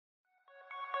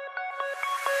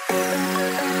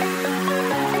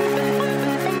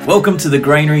Welcome to the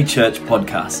Granary Church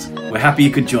podcast. We're happy you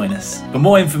could join us. For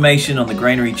more information on the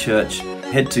Granary Church,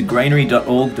 head to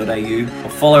granary.org.au or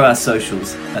follow our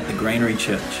socials at the Granary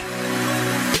Church.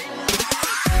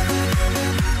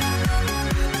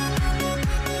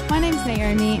 My name's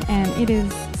Naomi, and it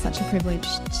is such a privilege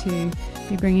to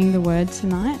be bringing the word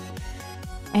tonight.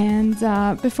 And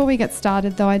before we get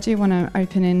started, though, I do want to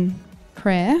open in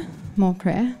more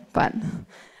prayer, but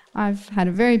I've had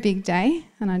a very big day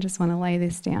and I just want to lay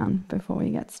this down before we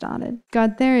get started.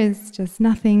 God, there is just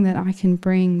nothing that I can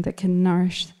bring that can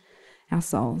nourish our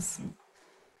souls.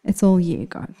 It's all you,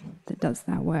 God, that does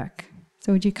that work.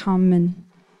 So would you come and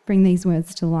bring these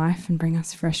words to life and bring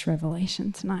us fresh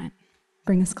revelation tonight?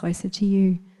 Bring us closer to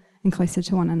you and closer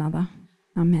to one another.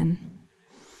 Amen.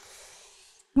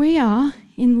 We are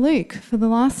in Luke for the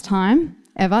last time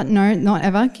ever. No, not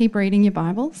ever. Keep reading your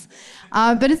Bibles.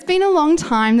 But it's been a long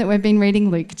time that we've been reading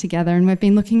Luke together, and we've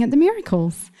been looking at the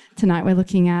miracles. Tonight we're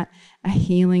looking at a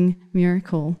healing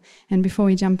miracle. And before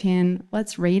we jump in,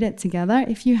 let's read it together.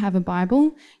 If you have a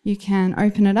Bible, you can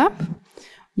open it up.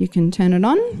 You can turn it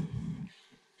on.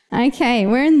 Okay,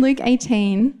 we're in Luke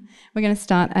 18. We're going to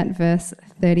start at verse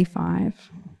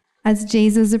 35. As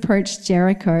Jesus approached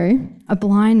Jericho, a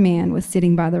blind man was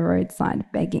sitting by the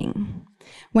roadside begging.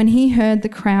 When he heard the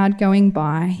crowd going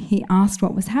by, he asked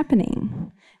what was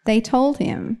happening. They told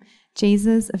him,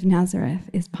 Jesus of Nazareth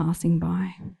is passing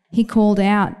by. He called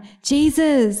out,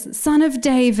 Jesus, Son of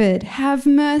David, have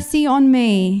mercy on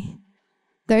me.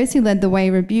 Those who led the way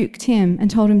rebuked him and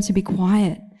told him to be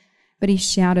quiet, but he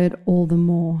shouted all the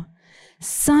more,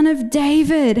 Son of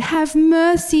David, have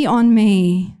mercy on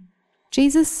me.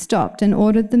 Jesus stopped and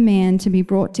ordered the man to be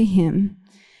brought to him.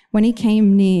 When he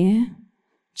came near,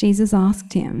 Jesus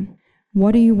asked him,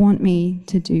 What do you want me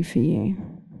to do for you?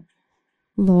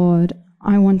 Lord,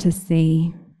 I want to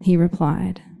see, he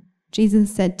replied.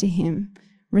 Jesus said to him,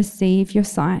 Receive your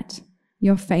sight.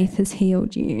 Your faith has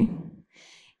healed you.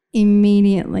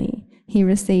 Immediately he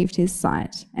received his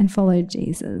sight and followed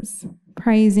Jesus,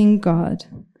 praising God.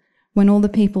 When all the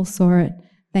people saw it,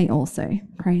 they also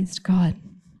praised God.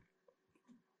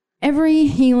 Every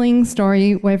healing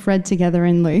story we've read together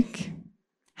in Luke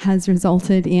has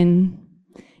resulted in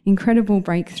incredible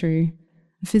breakthrough,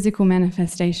 a physical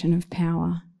manifestation of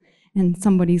power, and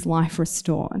somebody's life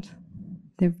restored.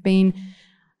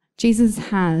 Jesus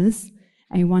has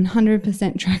a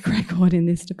 100% track record in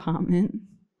this department.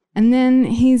 And then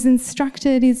he's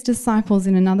instructed his disciples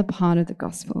in another part of the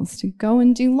Gospels to go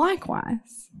and do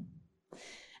likewise.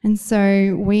 And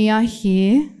so we are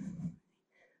here,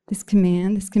 this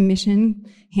command, this commission,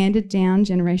 handed down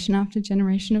generation after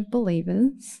generation of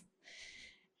believers.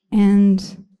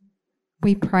 And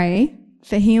we pray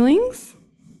for healings.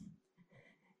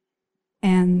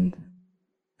 And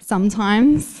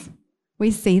sometimes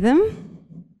we see them.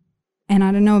 And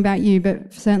I don't know about you,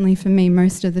 but certainly for me,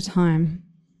 most of the time,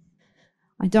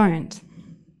 I don't.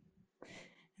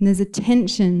 And there's a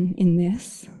tension in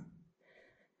this.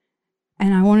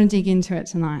 And I want to dig into it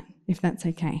tonight, if that's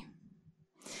okay.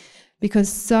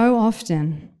 Because so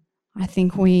often, I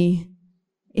think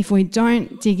if we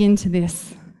don't dig into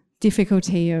this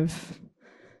difficulty of,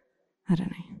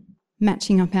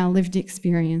 matching up our lived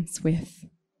experience with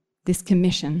this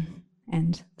commission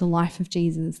and the life of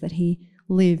Jesus that he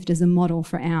lived as a model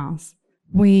for ours,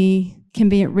 we can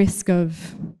be at risk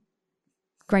of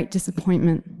great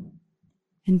disappointment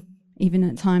and even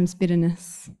at times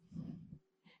bitterness.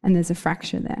 And there's a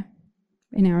fracture there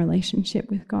in our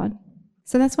relationship with God.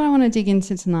 So that's what I want to dig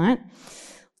into tonight.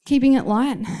 Keeping it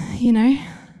light,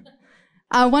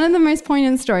 One of the most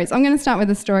poignant stories, I'm going to start with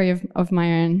a story of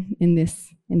my own in this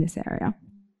area.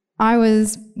 I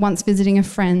was once visiting a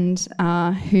friend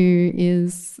who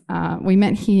is, we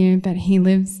met here, but he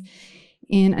lives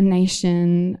in a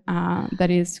nation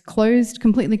that is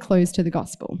completely closed to the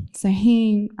gospel. So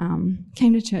he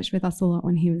came to church with us a lot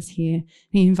when he was here.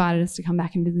 He invited us to come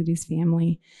back and visit his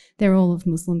family. They're all of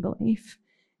Muslim belief.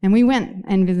 And we went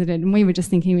and visited, and we were just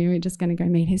thinking we were just going to go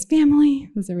meet his family.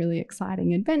 It was a really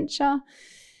exciting adventure.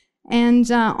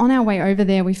 And on our way over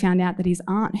there, we found out that his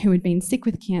aunt, who had been sick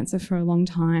with cancer for a long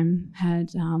time, had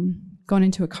gone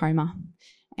into a coma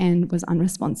and was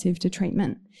unresponsive to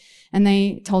treatment. And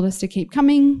they told us to keep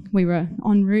coming. We were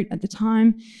en route at the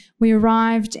time. We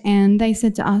arrived and they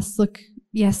said to us, look,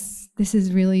 yes, this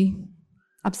is really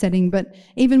upsetting, but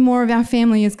even more of our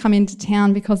family has come into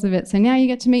town because of it. So now you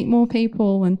get to meet more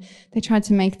people. And they tried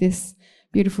to make this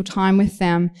beautiful time with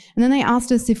them. And then they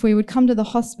asked us if we would come to the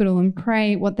hospital and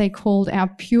pray what they called our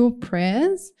pure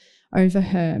prayers over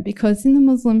her, because in the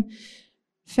Muslim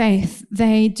faith,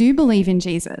 they do believe in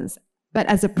Jesus but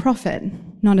as a prophet,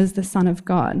 not as the Son of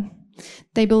God.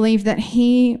 They believed that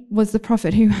he was the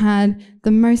prophet who had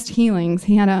the most healings.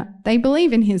 They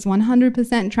believe in his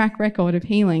 100% track record of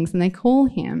healings, and they call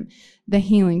him the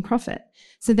healing prophet.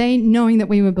 So they, knowing that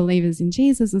we were believers in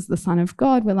Jesus as the Son of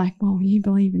God, were like, well, you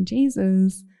believe in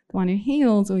Jesus, the one who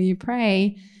heals, or you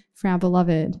pray for our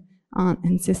beloved aunt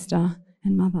and sister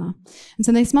and mother. And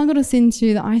so they smuggled us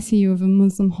into the ICU of a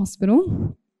Muslim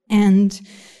hospital, and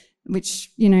which,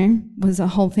 was a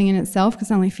whole thing in itself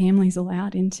because only families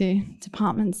allowed into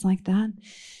departments like that.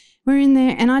 We're in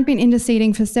there, and I'd been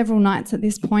interceding for several nights at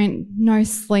this point, no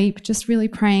sleep, just really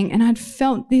praying, and I'd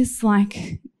felt this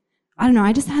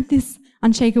I just had this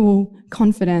unshakable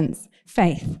confidence,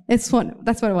 faith. That's what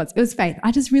it was. It was faith.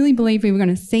 I just really believed we were going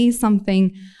to see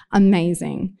something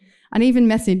amazing. I'd even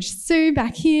messaged Sue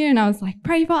back here, and I was like,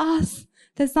 pray for us.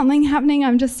 There's something happening.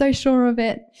 I'm just so sure of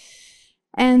it.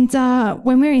 And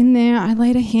when we were in there, I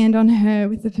laid a hand on her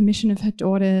with the permission of her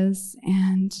daughters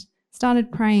and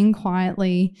started praying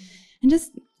quietly and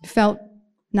just felt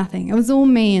nothing. It was all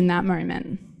me in that moment.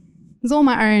 It was all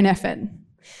my own effort.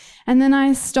 And then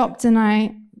I stopped and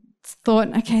I thought,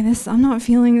 okay, I'm not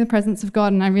feeling the presence of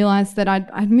God. And I realized that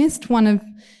I'd missed one of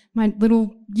my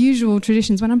little usual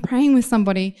traditions. When I'm praying with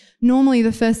somebody, normally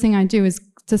the first thing I do is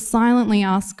to silently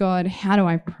ask God, how do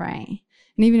I pray?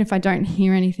 And even if I don't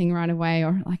hear anything right away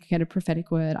or get a prophetic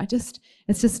word,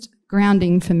 it's just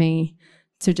grounding for me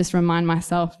to just remind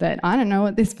myself that I don't know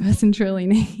what this person truly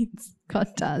needs. God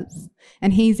does.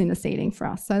 And he's interceding for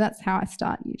us. So that's how I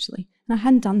start usually. And I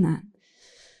hadn't done that.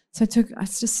 So I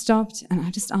just stopped and I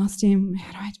just asked him,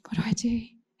 what do I do?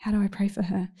 How do I pray for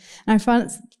her? And I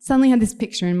suddenly had this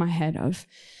picture in my head of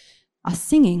us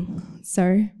singing.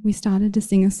 So we started to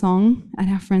sing a song at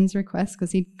our friend's request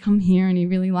because he'd come here and he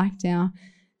really liked our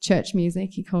church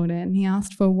music, he called it, and he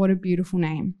asked for What a Beautiful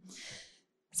Name.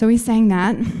 So we sang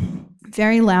that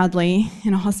very loudly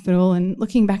in a hospital, and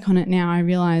looking back on it now, I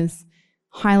realise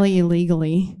highly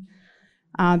illegally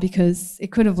because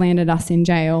it could have landed us in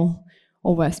jail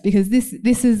or worse, because this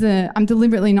is I'm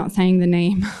deliberately not saying the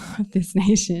name of this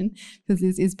nation because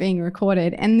this is being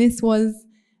recorded, and this was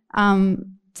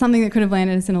something that could have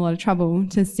landed us in a lot of trouble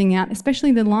to sing out,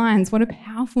 especially the lines, what a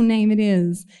powerful name it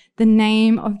is, the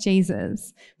name of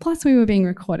Jesus. Plus we were being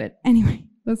recorded. Anyway,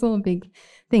 it was all a big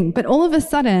thing. But all of a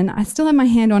sudden, I still had my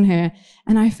hand on her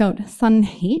and I felt sudden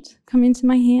heat come into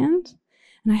my hand,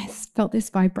 and I felt this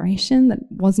vibration that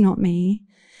was not me,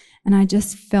 and I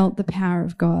just felt the power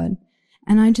of God.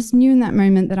 And I just knew in that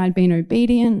moment that I'd been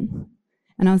obedient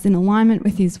and I was in alignment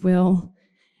with his will.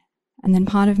 And then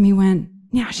part of me went,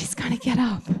 now she's going to get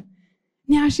up.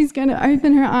 Now she's going to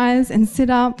open her eyes and sit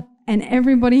up, and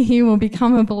everybody here will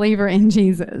become a believer in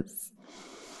Jesus.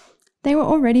 They were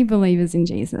already believers in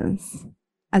Jesus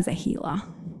as a healer,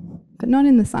 but not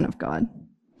in the Son of God.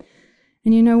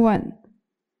 And you know what?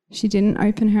 She didn't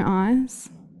open her eyes,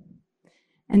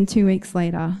 and 2 weeks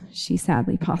later, she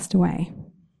sadly passed away.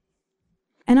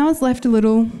 And I was left a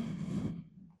little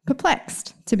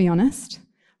perplexed, to be honest.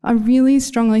 I really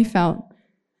strongly felt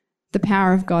the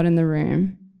power of God in the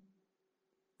room.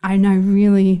 I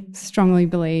really strongly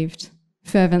believed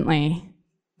fervently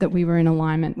that we were in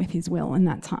alignment with his will at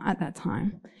that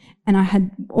time. And I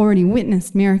had already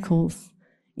witnessed miracles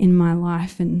in my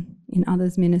life and in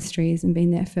others' ministries and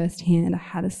been there firsthand. I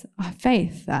had a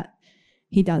faith that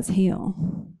he does heal.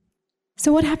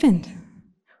 So what happened?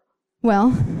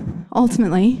 Well,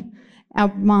 ultimately,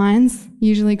 our minds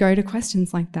usually go to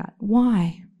questions like that.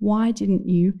 Why? Why didn't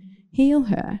you heal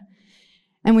her?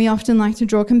 And we often like to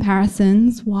draw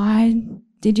comparisons. Why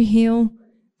did you heal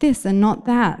this and not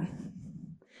that?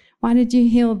 Why did you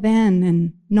heal then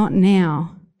and not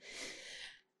now?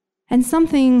 And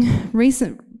something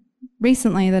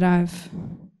recently that I've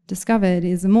discovered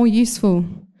is a more useful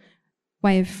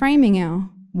way of framing our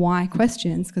why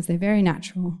questions, because they're very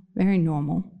natural, very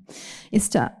normal, is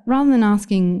to, rather than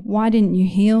asking, why didn't you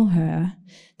heal her,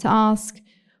 to ask,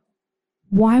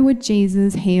 why would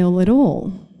Jesus heal at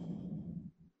all?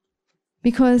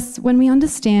 Because when we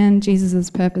understand Jesus'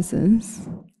 purposes,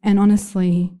 and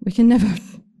honestly, we can never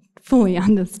fully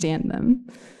understand them,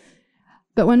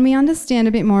 but when we understand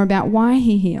a bit more about why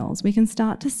he heals, we can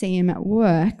start to see him at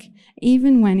work,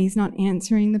 even when he's not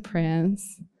answering the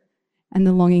prayers and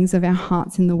the longings of our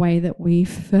hearts in the way that we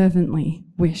fervently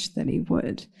wish that he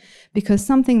would. Because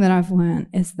something that I've learned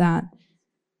is that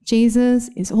Jesus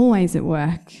is always at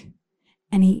work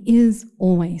and he is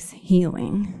always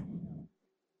healing.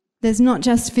 There's not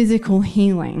just physical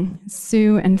healing.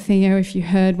 Sue and Theo, if you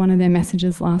heard one of their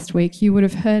messages last week, you would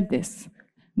have heard this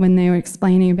when they were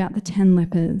explaining about the 10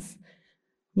 lepers.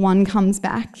 One comes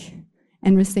back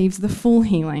and receives the full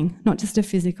healing, not just a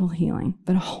physical healing,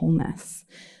 but a wholeness.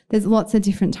 There's lots of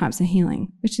different types of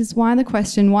healing, which is why the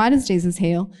question, why does Jesus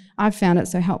heal? I've found it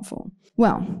so helpful.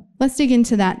 Well, let's dig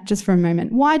into that just for a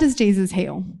moment. Why does Jesus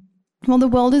heal? Well, the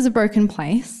world is a broken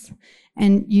place,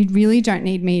 and you really don't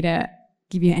need me to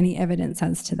give you any evidence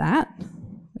as to that.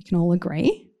 We can all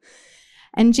agree.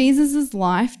 And Jesus'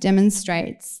 life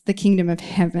demonstrates the kingdom of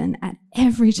heaven at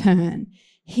every turn.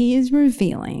 He is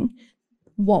revealing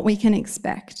what we can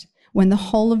expect when the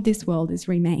whole of this world is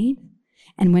remade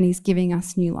and when he's giving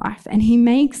us new life. And he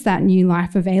makes that new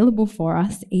life available for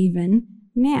us even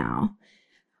now.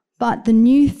 But the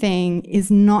new thing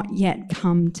is not yet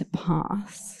come to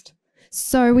pass.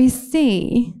 So we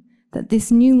see that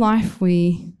this new life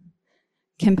we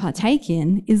can partake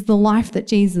in is the life that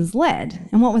Jesus led.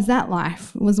 And what was that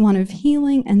life? It was one of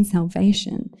healing and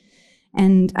salvation.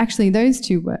 And actually those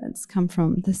two words come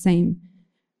from the same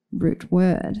root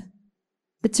word.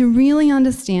 But to really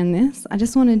understand this, I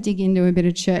just want to dig into a bit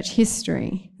of church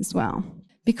history as well,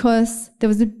 because there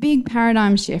was a big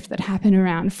paradigm shift that happened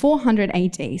around 400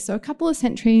 AD. So a couple of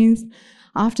centuries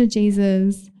after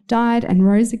Jesus died and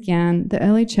rose again, the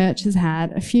early church has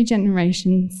had a few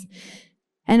generations.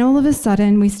 And all of a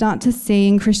sudden, we start to see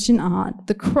in Christian art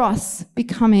the cross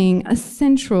becoming a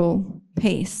central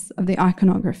piece of the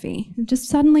iconography. It just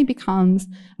suddenly becomes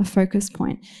a focus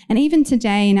point. And even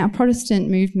today in our Protestant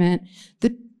movement,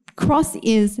 the cross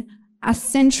is a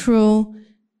central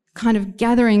kind of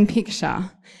gathering picture.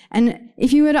 And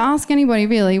if you were to ask anybody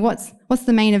really, what's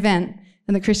the main event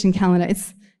in the Christian calendar?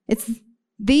 It's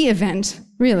the event,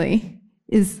 really,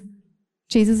 is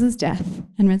Jesus' death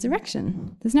and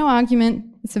resurrection. There's no argument.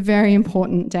 It's a very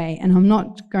important day, and I'm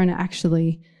not going to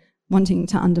actually wanting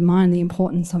to undermine the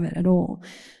importance of it at all.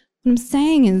 What I'm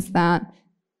saying is that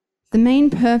the main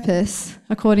purpose,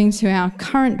 according to our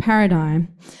current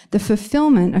paradigm, the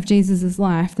fulfillment of Jesus'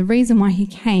 life, the reason why he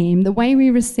came, the way we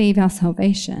receive our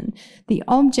salvation, the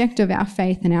object of our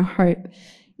faith and our hope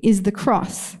is the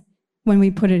cross when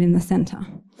we put it in the centre.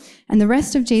 And the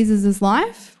rest of Jesus'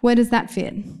 life, where does that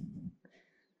fit?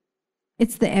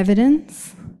 It's the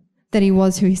evidence that he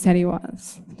was who he said he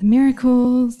was. The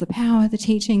miracles, the power, the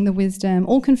teaching, the wisdom,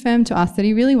 all confirm to us that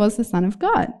he really was the Son of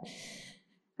God.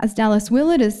 As Dallas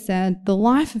Willard has said, the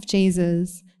life of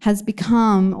Jesus has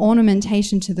become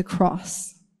ornamentation to the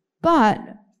cross. But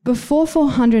before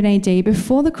 400 AD,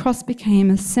 before the cross became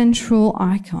a central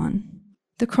icon,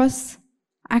 the cross,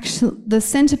 actually, the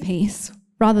centerpiece,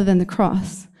 rather than the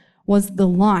cross, was the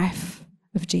life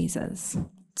of Jesus.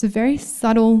 It's a very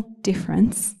subtle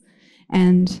difference,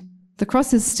 and the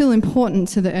cross is still important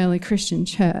to the early Christian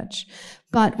church.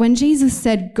 But when Jesus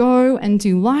said, go and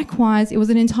do likewise, it was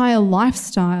an entire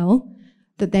lifestyle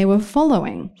that they were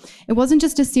following. It wasn't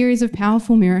just a series of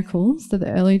powerful miracles that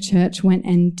the early church went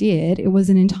and did. It was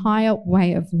an entire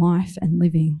way of life and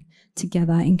living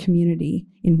together in community,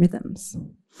 in rhythms.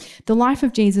 The life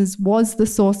of Jesus was the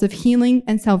source of healing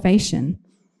and salvation.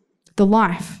 The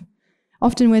life.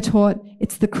 Often we're taught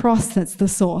it's the cross that's the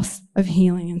source of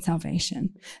healing and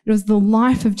salvation. It was the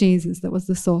life of Jesus that was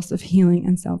the source of healing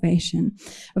and salvation,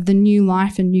 of the new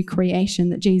life and new creation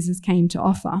that Jesus came to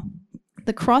offer.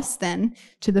 The cross then,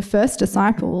 to the first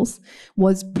disciples,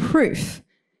 was proof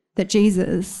that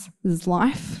Jesus'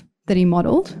 life that he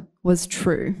modelled was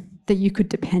true, that you could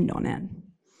depend on it.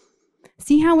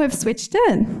 See how we've switched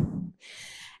it?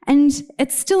 And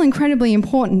it's still incredibly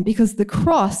important because the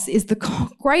cross is the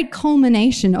great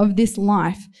culmination of this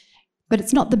life, but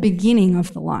it's not the beginning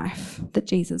of the life that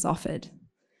Jesus offered.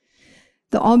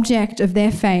 The object of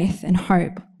their faith and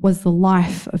hope was the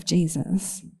life of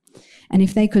Jesus. And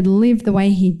if they could live the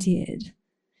way he did,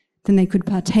 then they could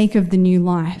partake of the new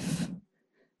life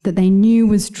that they knew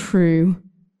was true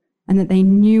and that they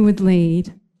knew would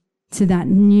lead to that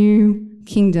new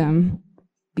kingdom.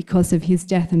 Because of his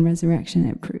death and resurrection,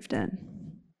 it proved it.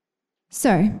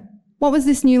 So, what was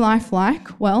this new life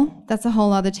like? Well, that's a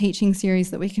whole other teaching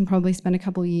series that we can probably spend a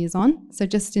couple of years on. So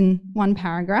just in one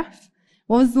paragraph,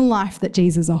 what was the life that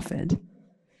Jesus offered?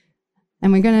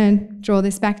 And we're going to draw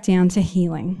this back down to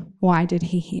healing. Why did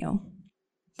he heal?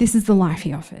 This is the life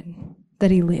he offered,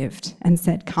 that he lived and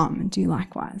said, come and do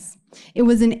likewise. It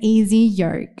was an easy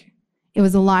yoke. It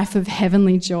was a life of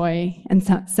heavenly joy and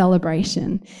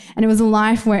celebration. And it was a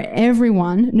life where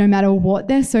everyone, no matter what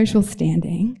their social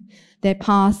standing, their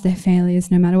past, their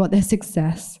failures, no matter what their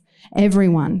success,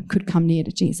 everyone could come near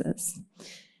to Jesus.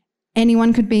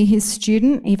 Anyone could be his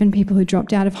student, even people who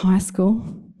dropped out of high school,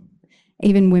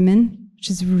 even women, which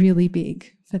is really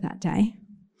big for that day.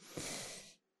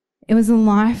 It was a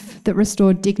life that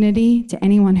restored dignity to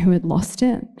anyone who had lost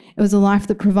it. It was a life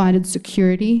that provided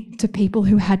security to people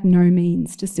who had no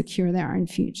means to secure their own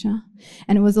future.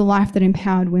 And it was a life that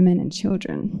empowered women and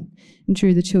children and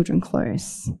drew the children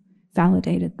close,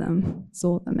 validated them,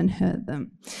 saw them and heard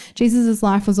them. Jesus'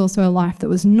 life was also a life that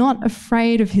was not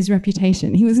afraid of his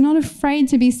reputation. He was not afraid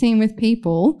to be seen with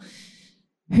people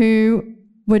who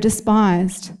were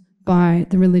despised by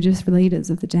the religious leaders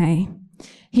of the day.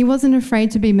 He wasn't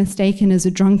afraid to be mistaken as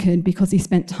a drunkard because he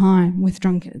spent time with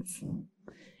drunkards.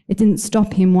 It didn't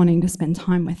stop him wanting to spend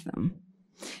time with them.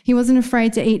 He wasn't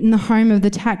afraid to eat in the home of the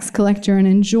tax collector and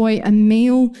enjoy a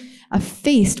meal, a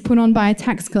feast put on by a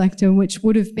tax collector, which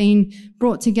would have been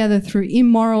brought together through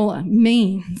immoral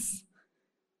means.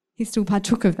 He still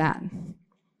partook of that.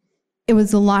 It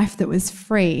was a life that was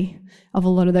free of a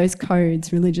lot of those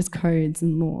codes, religious codes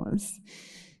and laws.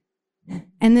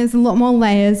 And there's a lot more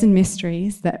layers and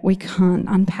mysteries that we can't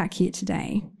unpack here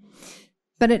today.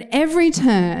 But at every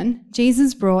turn,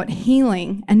 Jesus brought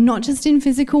healing, and not just in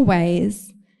physical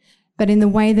ways, but in the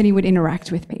way that he would interact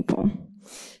with people.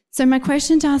 So my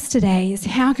question to us today is,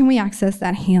 how can we access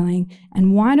that healing,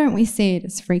 and why don't we see it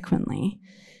as frequently,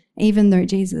 even though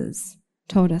Jesus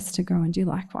told us to go and do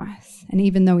likewise, and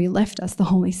even though he left us the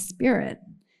Holy Spirit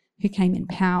who came in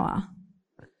power?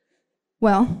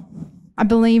 Well, I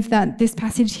believe that this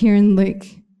passage here in Luke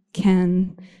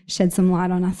can shed some light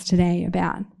on us today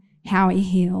about how he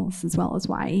heals as well as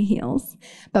why he heals.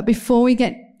 But before we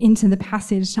get into the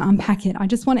passage to unpack it, I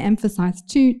just want to emphasize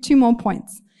two more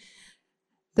points.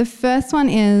 The first one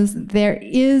is there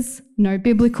is no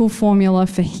biblical formula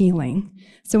for healing.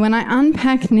 So when I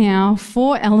unpack now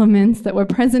 4 elements that were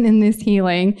present in this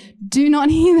healing, do not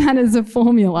hear that as a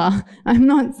formula. I'm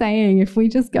not saying if we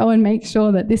just go and make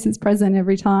sure that this is present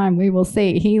every time, we will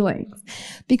see healings.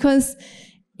 Because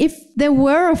if there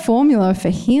were a formula for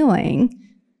healing,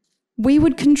 we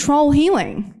would control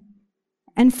healing.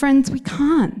 And friends, we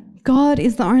can't. God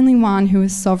is the only one who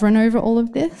is sovereign over all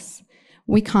of this.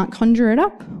 We can't conjure it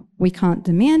up. We can't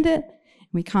demand it.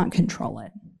 We can't control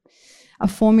it. A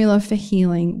formula for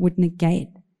healing would negate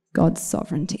God's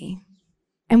sovereignty.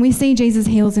 And we see Jesus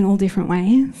heals in all different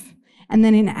ways. And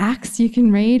then in Acts, you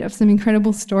can read of some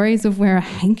incredible stories of where a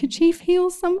handkerchief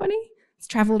heals somebody. It's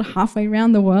traveled halfway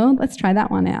around the world. Let's try that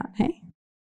one out, hey?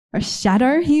 Or a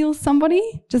shadow heals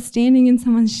somebody, just standing in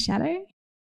someone's shadow.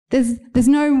 There's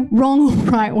no wrong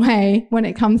or right way when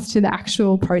it comes to the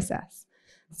actual process.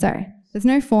 So there's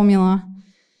no formula.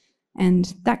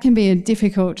 And that can be a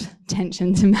difficult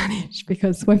tension to manage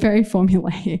because we're very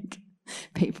formulaic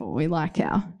people. We like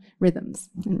our rhythms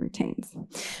and routines,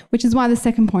 which is why the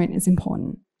second point is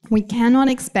important. We cannot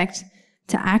expect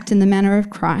to act in the manner of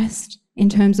Christ in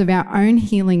terms of our own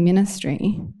healing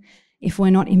ministry if we're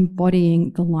not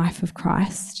embodying the life of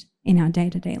Christ in our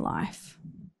day-to-day life.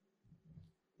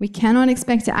 We cannot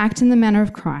expect to act in the manner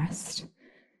of Christ.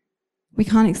 We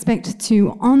can't expect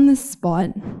to, on the spot,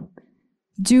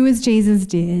 do as Jesus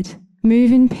did,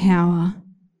 move in power,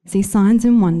 see signs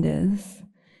and wonders,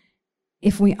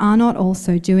 if we are not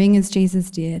also doing as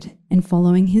Jesus did and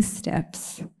following his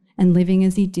steps and living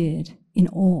as he did in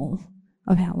all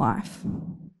of our life.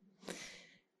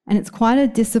 And it's quite a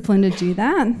discipline to do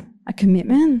that, a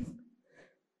commitment,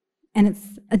 and it's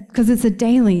because it's a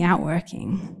daily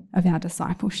outworking of our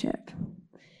discipleship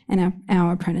and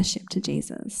our apprenticeship to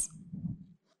Jesus.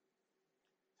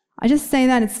 I just say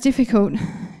that it's difficult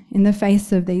in the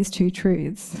face of these two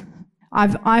truths.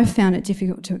 I've found it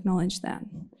difficult to acknowledge that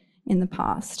in the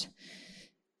past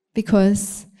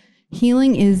because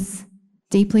healing is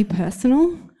deeply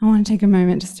personal. I want to take a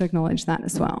moment just to acknowledge that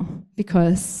as well,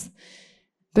 because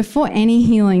before any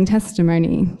healing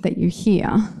testimony that you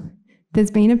hear, there's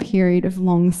been a period of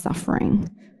long suffering.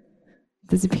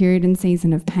 There's a period and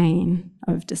season of pain,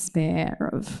 of despair,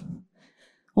 of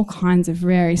all kinds of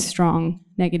very strong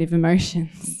negative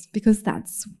emotions, because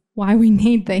that's why we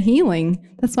need the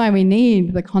healing. That's why we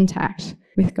need the contact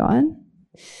with God.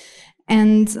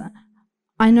 And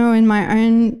I know in my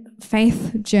own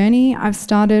faith journey, I've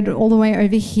started all the way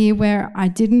over here where I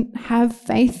didn't have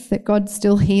faith that God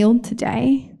still healed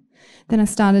today. Then I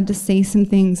started to see some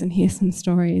things and hear some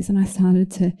stories, and I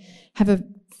started to have a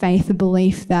faith, a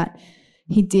belief that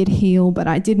he did heal, but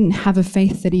I didn't have a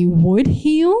faith that he would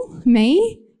heal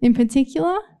me in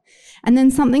particular. And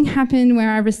then something happened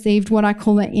where I received what I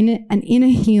call an inner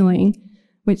healing,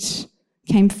 which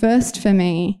came first for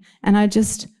me, and I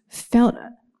just felt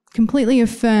completely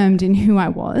affirmed in who I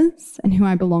was and who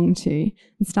I belonged to,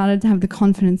 and started to have the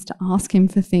confidence to ask him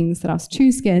for things that I was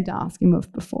too scared to ask him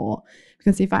of before.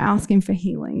 Because if I ask him for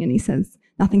healing and he says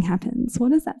nothing happens,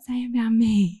 what does that say about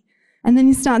me? And then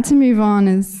you start to move on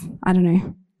as, I don't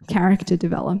know, character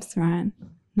develops, right?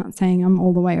 Not saying I'm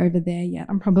all the way over there yet.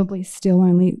 I'm probably still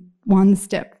only one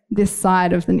step this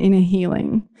side of an inner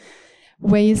healing,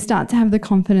 where you start to have the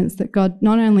confidence that God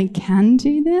not only can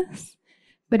do this,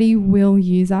 but he will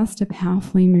use us to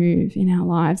powerfully move in our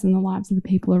lives and the lives of the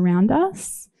people around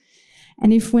us.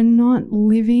 And if we're not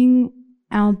living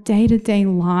our day-to-day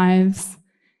lives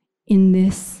in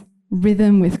this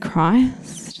rhythm with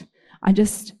Christ,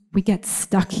 we get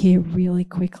stuck here really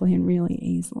quickly and really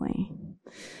easily.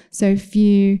 So if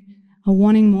you are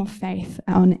wanting more faith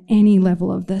on any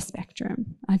level of the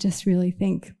spectrum, I just really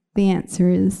think the answer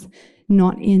is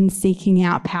not in seeking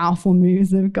out powerful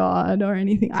moves of God or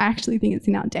anything. I actually think it's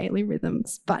in our daily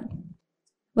rhythms. But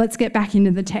let's get back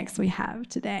into the text we have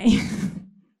today.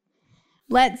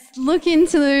 Let's look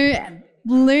into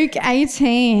Luke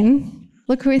 18.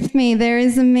 Look with me. There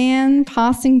is a man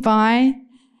passing by,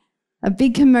 a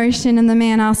big commotion, and the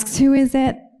man asks, "Who is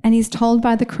it?" And he's told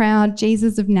by the crowd,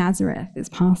 "Jesus of Nazareth is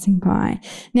passing by."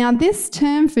 Now, this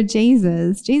term for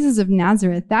Jesus of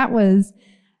Nazareth, that was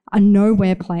a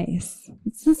nowhere place.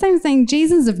 It's the same thing.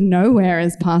 Jesus of nowhere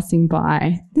is passing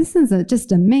by. This is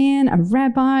just a man, a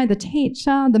rabbi, the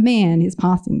teacher, the man is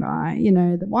passing by. You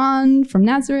know, the one from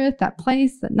Nazareth, that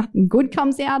place that nothing good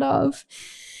comes out of.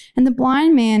 And the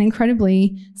blind man,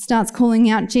 incredibly, starts calling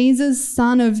out, "Jesus,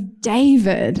 son of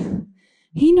David."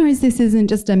 He knows this isn't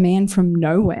just a man from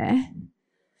nowhere.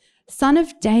 Son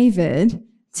of David,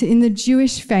 in the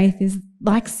Jewish faith, is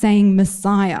like saying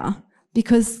Messiah,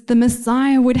 because the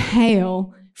Messiah would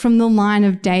hail from the line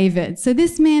of David. So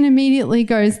this man immediately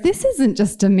goes, this isn't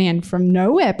just a man from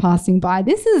nowhere passing by.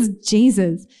 This is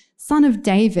Jesus, son of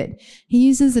David. He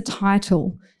uses a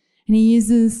title, and he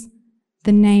uses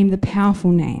the name, the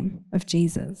powerful name of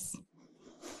Jesus.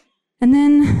 And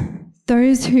then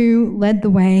those who led the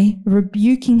way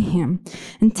rebuking him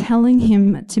and telling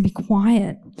him to be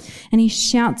quiet. And he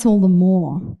shouts all the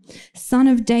more, "Son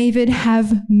of David,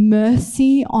 have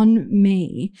mercy on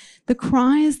me." The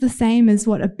cry is the same as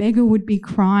what a beggar would be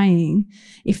crying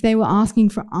if they were asking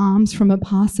for alms from a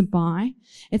passerby.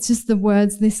 It's just the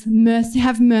words, this mercy,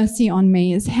 "have mercy on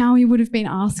me," is how he would have been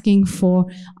asking for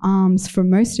alms for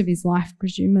most of his life,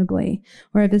 presumably,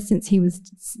 or ever since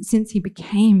he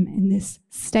became in this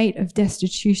state of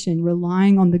destitution,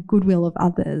 relying on the goodwill of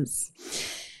others.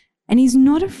 And he's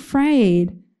not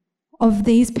afraid of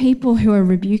these people who are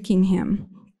rebuking him.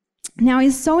 Now,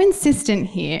 he's so insistent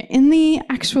here. In the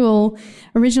actual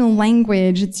original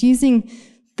language, it's using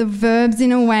the verbs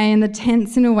in a way and the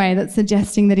tense in a way that's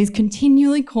suggesting that he's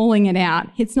continually calling it out.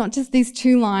 It's not just these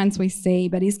two lines we see,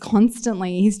 but he's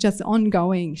just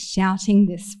ongoing, shouting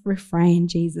this refrain,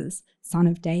 "Jesus, son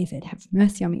of David, have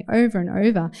mercy on me," over and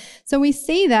over. So we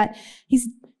see that he's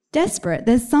desperate.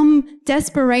 There's some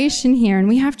desperation here, and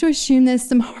we have to assume there's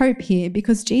some hope here,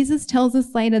 because Jesus tells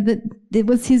us later that it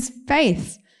was his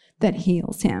faith that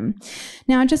heals him.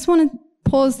 Now, I just want to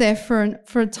pause there for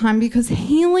a time, because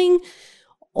healing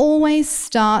always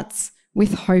starts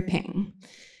with hoping.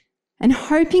 And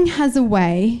hoping has a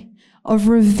way of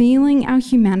revealing our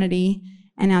humanity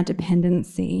and our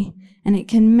dependency, and it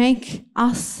can make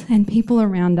us and people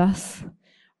around us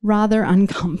rather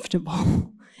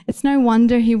uncomfortable. It's no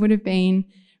wonder he would have been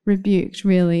rebuked,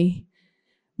 really.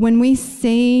 When we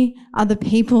see other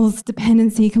people's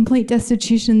dependency, complete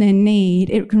destitution, their need,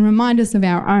 it can remind us of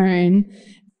our own,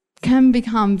 can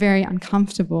become very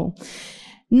uncomfortable.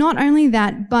 Not only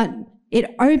that, but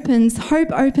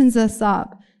hope opens us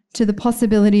up to the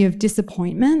possibility of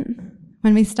disappointment.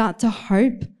 When we start to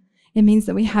hope, it means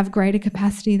that we have greater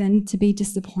capacity then to be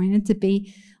disappointed, to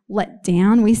be let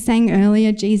down. We sang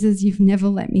earlier, "Jesus, you've never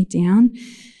let me down."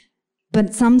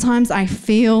 But sometimes I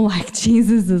feel like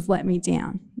Jesus has let me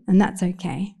down, and that's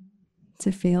okay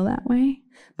to feel that way.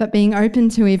 But being open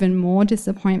to even more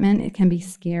disappointment, it can be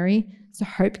scary. So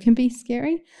hope can be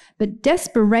scary. But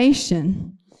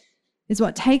desperation is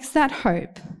what takes that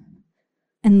hope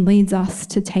and leads us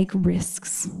to take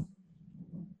risks.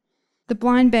 The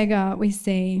blind beggar, we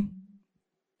see,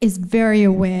 is very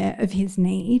aware of his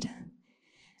need.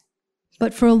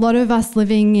 But for a lot of us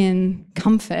living in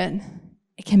comfort,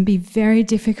 it can be very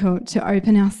difficult to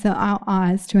open our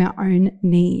eyes to our own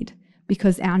need,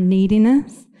 because our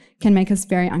neediness can make us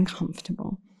very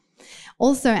uncomfortable.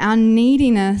 Also, our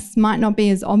neediness might not be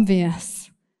as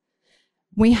obvious.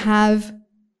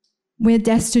 We're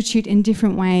destitute in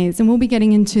different ways, and we'll be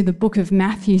getting into the book of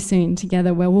Matthew soon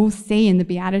together, where we'll see in the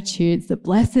Beatitudes that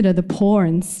blessed are the poor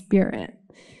in spirit.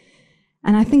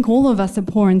 And I think all of us are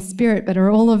poor in spirit, but are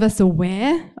all of us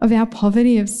aware of our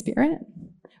poverty of spirit?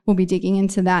 We'll be digging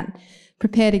into that.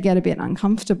 Prepare to get a bit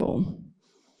uncomfortable.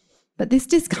 But this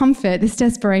discomfort, this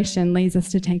desperation leads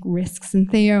us to take risks. And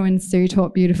Theo and Sue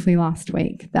taught beautifully last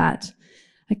week that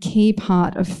a key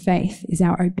part of faith is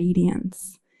our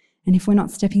obedience. And if we're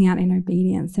not stepping out in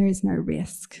obedience, there is no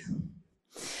risk.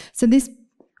 So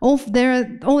there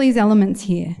are all these elements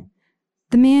here.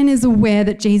 The man is aware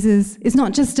that Jesus is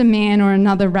not just a man or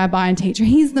another rabbi and teacher.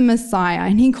 He's the Messiah,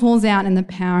 and he calls out in the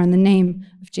power and the name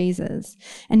of Jesus.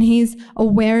 And he's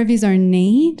aware of his own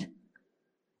need,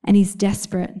 and he's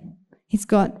desperate. He's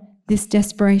got this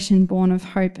desperation born of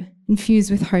hope,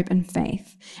 infused with hope and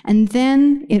faith. And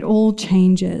then it all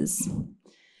changes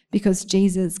because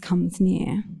Jesus comes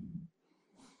near.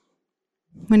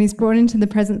 When he's brought into the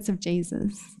presence of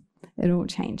Jesus, it all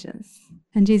changes.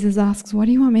 And Jesus asks, "What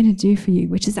do you want me to do for you?"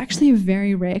 Which is actually a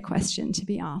very rare question to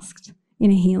be asked in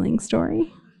a healing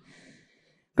story.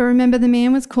 But remember, the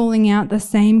man was calling out the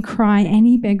same cry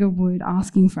any beggar would,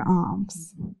 asking for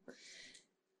alms.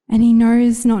 And he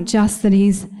knows not just that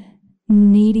he's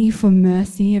needy for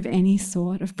mercy of any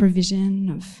sort, of provision,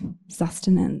 of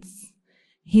sustenance.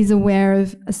 He's aware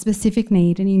of a specific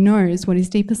need, and he knows what his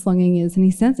deepest longing is, and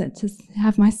he says it, to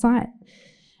have my sight.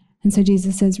 And so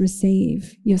Jesus says,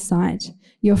 "Receive your sight.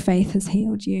 Your faith has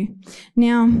healed you."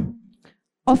 Now,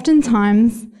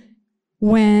 oftentimes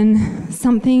when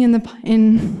something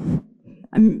when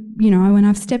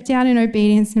I've stepped out in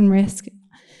obedience and risk,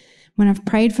 when I've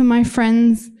prayed for my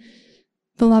friend's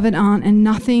beloved aunt and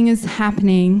nothing is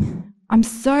happening, I'm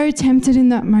so tempted in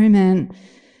that moment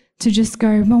to just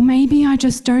go, well, maybe I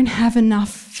just don't have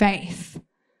enough faith.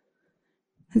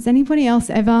 Has anybody else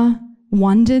ever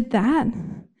wondered that?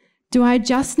 Do I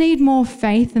just need more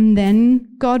faith and then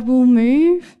God will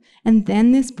move and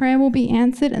then this prayer will be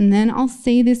answered and then I'll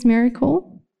see this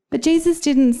miracle? But Jesus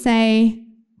didn't say,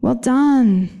 "Well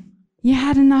done, you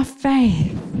had enough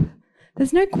faith."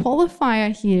 There's no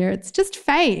qualifier here. It's just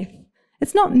faith.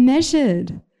 It's not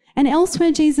measured. And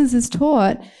elsewhere Jesus is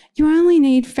taught, you only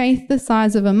need faith the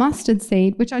size of a mustard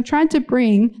seed, which I tried to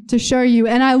bring to show you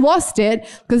and I lost it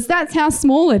because that's how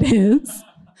small it is.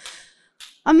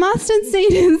 A mustard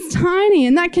seed is tiny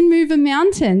and that can move a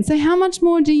mountain. So how much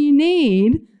more do you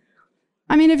need?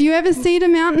 I mean, have you ever seen a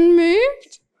mountain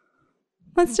moved?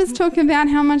 Let's just talk about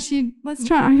how much let's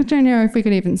try. I don't know if we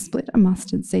could even split a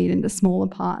mustard seed into smaller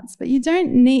parts, but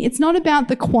it's not about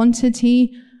the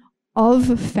quantity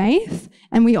of faith.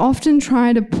 And we often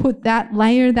try to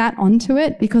layer that onto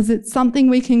it because it's something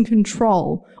we can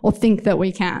control or think that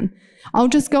we can. I'll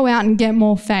just go out and get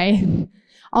more faith.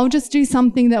 I'll just do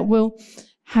something that will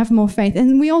have more faith.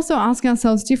 And we also ask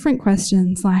ourselves different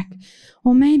questions like,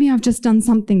 well, maybe I've just done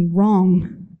something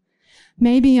wrong.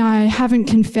 Maybe I haven't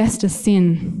confessed a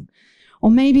sin.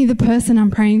 Or maybe the person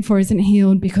I'm praying for isn't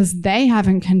healed because they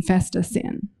haven't confessed a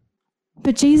sin.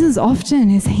 But Jesus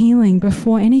often is healing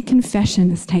before any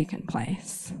confession has taken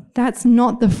place. That's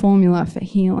not the formula for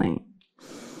healing.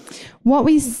 What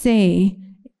we see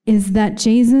is that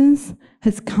Jesus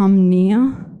has come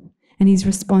near and he's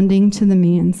responding to the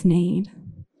man's need.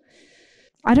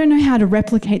 I don't know how to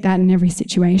replicate that in every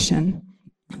situation,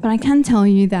 but I can tell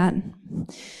you that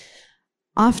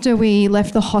after we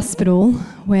left the hospital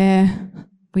where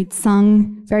we'd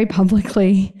sung very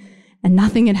publicly and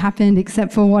nothing had happened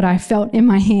except for what I felt in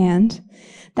my hand,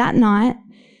 that night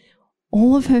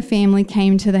all of her family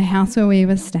came to the house where we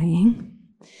were staying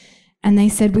and they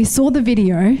said, "We saw the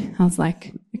video." I was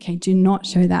like, okay, do not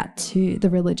show that to the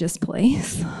religious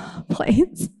police,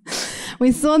 please.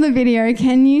 "We saw the video.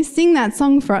 Can you sing that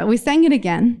song for us?" We sang it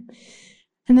again.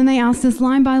 And then they asked us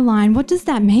line by line, "What does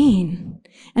that mean?"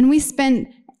 And we spent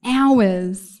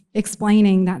hours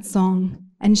explaining that song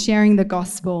and sharing the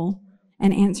gospel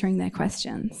and answering their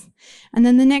questions. And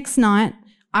then the next night,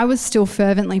 I was still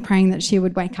fervently praying that she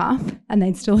would wake up and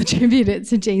they'd still attribute it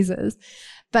to Jesus.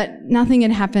 But nothing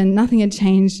had happened, nothing had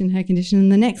changed in her condition.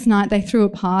 And the next night they threw a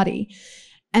party.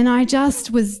 And I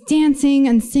just was dancing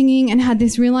and singing and had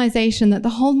this realization that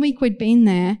the whole week we'd been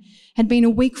there had been a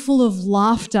week full of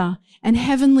laughter and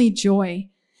heavenly joy.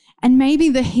 And maybe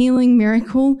the healing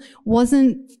miracle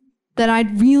wasn't that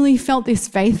I'd really felt this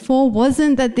faith for,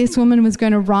 wasn't that this woman was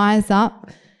going to rise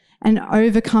up and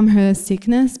overcome her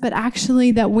sickness, but actually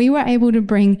that we were able to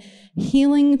bring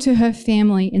healing to her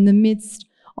family in the midst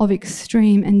of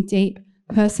extreme and deep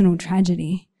personal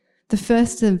tragedy, the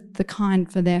first of the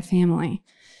kind for their family.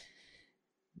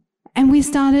 And I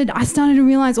started to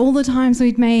realize all the times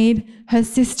we'd made her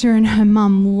sister and her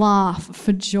mum laugh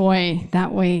for joy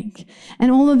that week, and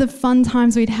all of the fun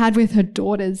times we'd had with her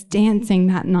daughters dancing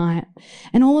that night,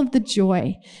 and all of the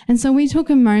joy. And so we took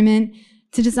a moment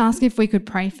to just ask if we could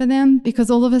pray for them,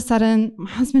 because all of a sudden, my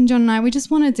husband John and I, we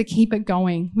just wanted to keep it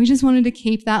going. We just wanted to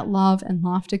keep that love and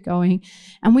laughter going.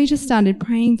 And we just started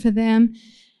praying for them,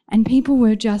 and people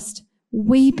were just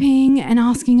weeping and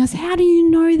asking us, how do you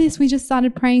know this? We just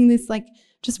started praying this, like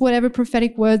just whatever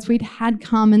prophetic words we'd had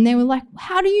come, and they were like,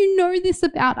 how do you know this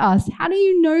about us? How do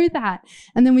you know that?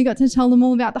 And then we got to tell them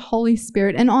all about the Holy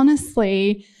Spirit. And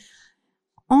honestly,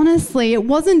 it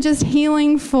wasn't just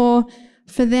healing for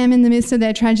them in the midst of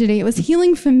their tragedy. It was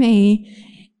healing for me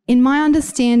in my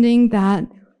understanding that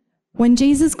when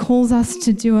Jesus calls us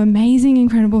to do amazing,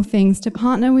 incredible things, to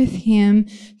partner with him,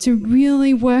 to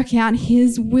really work out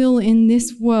his will in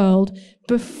this world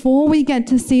before we get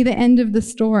to see the end of the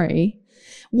story,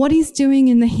 what he's doing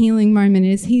in the healing moment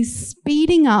is he's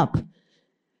speeding up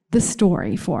the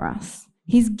story for us.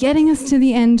 He's getting us to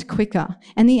the end quicker.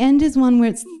 And the end is one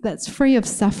where that's free of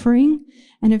suffering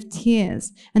and of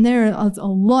tears. And there are a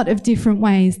lot of different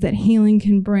ways that healing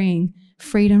can bring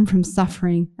freedom from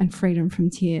suffering and freedom from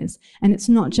tears. And it's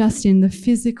not just in the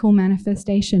physical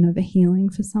manifestation of a healing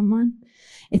for someone.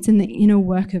 It's in the inner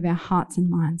work of our hearts and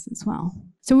minds as well.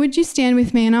 So would you stand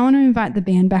with me? And I want to invite the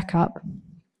band back up.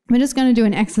 We're just going to do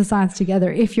an exercise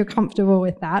together if you're comfortable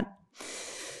with that.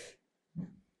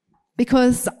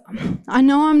 Because I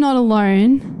know I'm not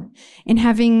alone in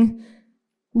having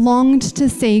longed to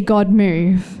see God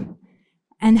move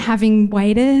and having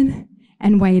waited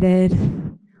and waited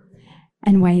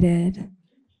and waited,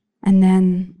 and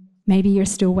then maybe you're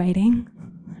still waiting,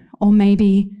 or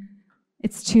maybe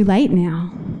it's too late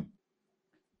now.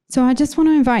 So I just want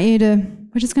to invite you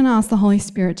we're just going to ask the Holy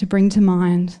Spirit to bring to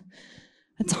mind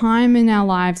a time in our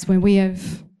lives where we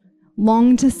have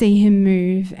longed to see him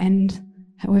move and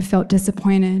we've felt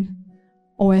disappointed,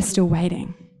 or we're still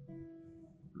waiting.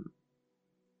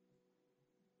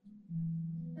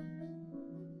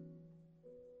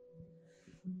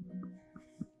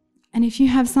 And if you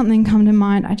have something come to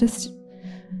mind,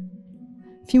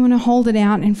 if you want to hold it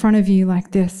out in front of you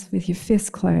like this with your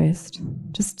fist closed,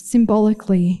 just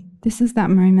symbolically, this is that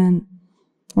moment,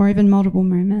 or even multiple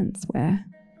moments where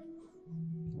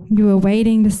you were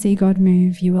waiting to see God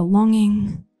move, you were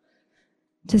longing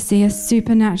to see a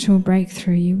supernatural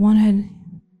breakthrough, you wanted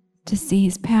to see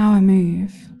his power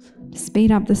move, to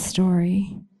speed up the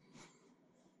story.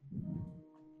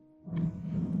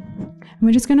 And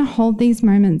we're just going to hold these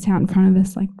moments out in front of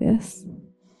us like this.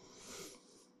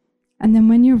 And then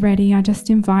when you're ready, I just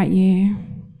invite you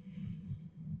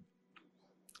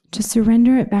to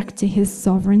surrender it back to his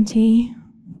sovereignty,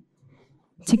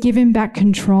 to give him back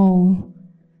control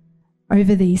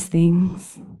over these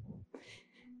things.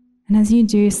 And as you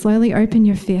do, slowly open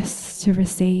your fists to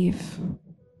receive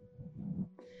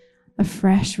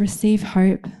afresh, receive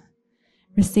hope,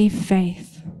 receive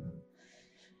faith,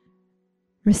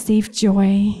 receive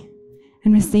joy,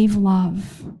 and receive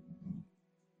love.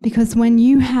 Because when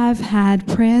you have had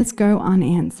prayers go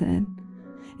unanswered,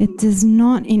 it does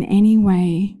not in any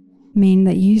way mean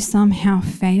that you somehow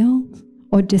failed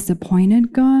or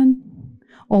disappointed God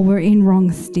or were in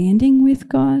wrong standing with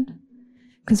God.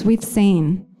 Because we've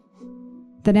seen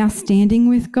that our standing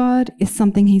with God is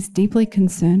something he's deeply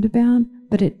concerned about,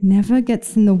 but it never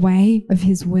gets in the way of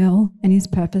his will and his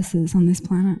purposes on this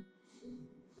planet.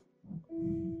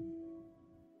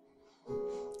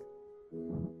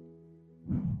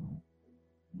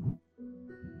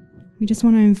 We just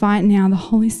want to invite now the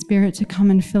Holy Spirit to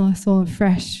come and fill us all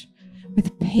afresh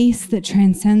with peace that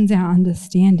transcends our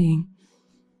understanding.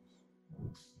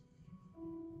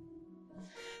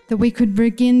 That we could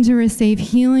begin to receive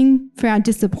healing for our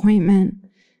disappointment,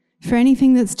 for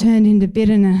anything that's turned into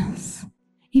bitterness,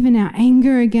 even our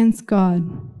anger against God,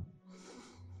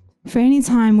 for any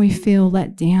time we feel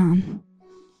let down.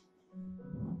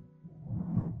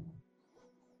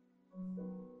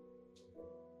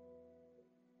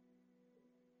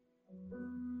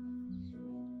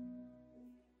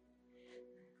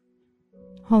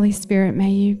 Holy Spirit, may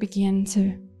you begin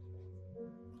to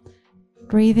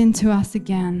breathe into us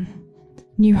again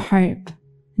new hope,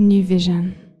 new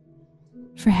vision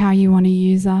for how you want to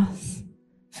use us,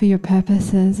 for your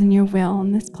purposes and your will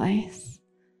in this place.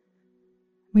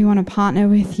 We want to partner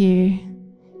with you.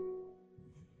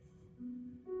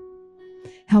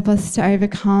 Help us to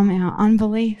overcome our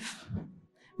unbelief.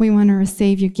 We want to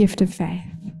receive your gift of faith.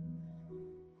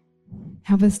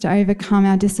 Help us to overcome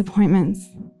our disappointments.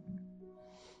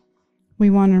 We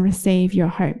want to receive your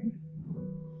hope.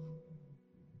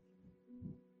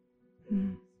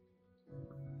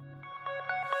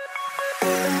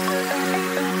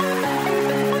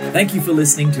 Thank you for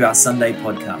listening to our Sunday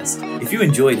podcast. If you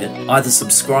enjoyed it, either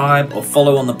subscribe or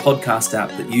follow on the podcast app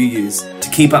that you use to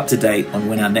keep up to date on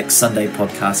when our next Sunday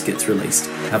podcast gets released.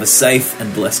 Have a safe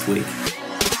and blessed week.